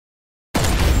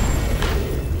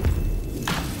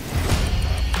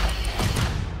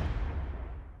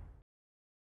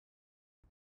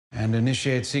And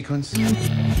initiate sequence.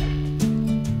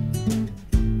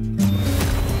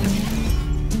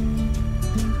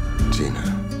 Gina,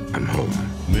 I'm home.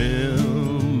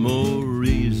 Memories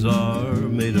are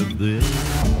made of this.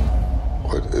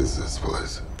 What is this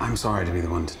place? I'm sorry to be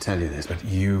the one to tell you this, but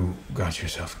you got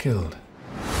yourself killed.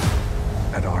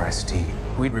 At RST,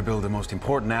 we rebuild the most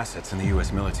important assets in the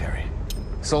U.S. military.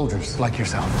 Soldiers like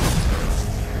yourself.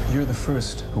 You're the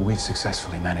first who we've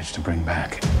successfully managed to bring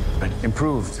back, but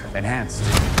improved, enhanced.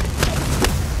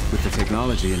 With the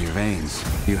technology in your veins,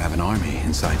 you have an army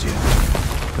inside you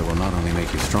that will not only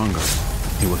make you stronger,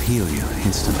 it will heal you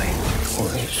instantly.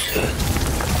 Holy shit.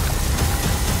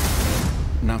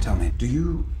 Now tell me, do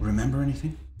you remember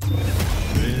anything?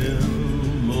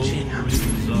 Gina.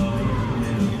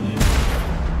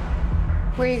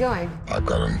 Where are you going? I've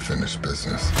got unfinished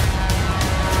business.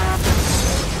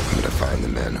 I'm gonna find the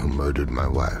man who murdered my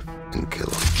wife and kill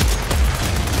him.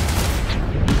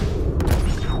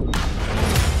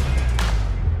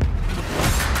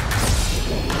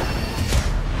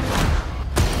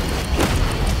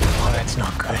 Oh, that's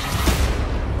not good.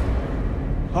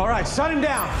 All right, shut him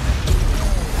down.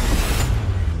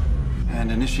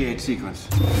 And initiate sequence.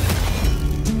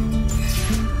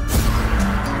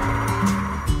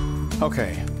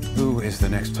 Okay, who is the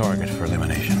next target for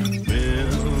elimination?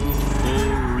 Memories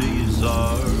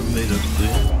are made of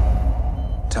this.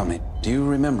 Tell me, do you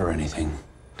remember anything?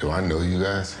 Do I know you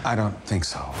guys? I don't think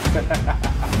so.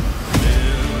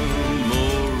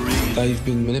 They've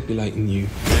been manipulating you.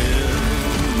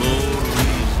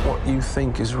 What you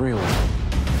think is real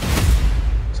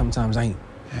sometimes ain't.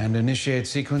 And initiate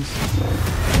sequence.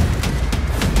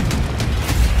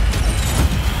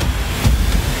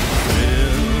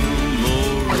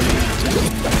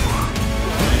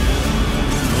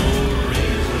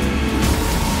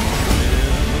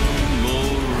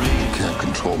 You can't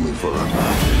control me forever.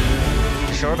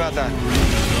 You sure about that?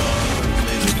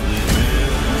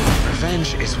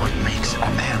 Revenge is what makes a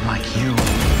man like you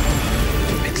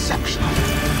exceptional.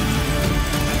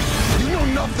 You know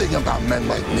nothing about men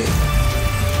like me.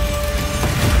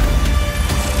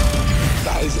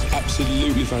 That is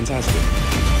absolutely fantastic.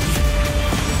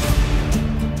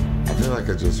 I feel like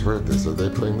I just heard this. Are they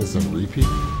playing this on repeat?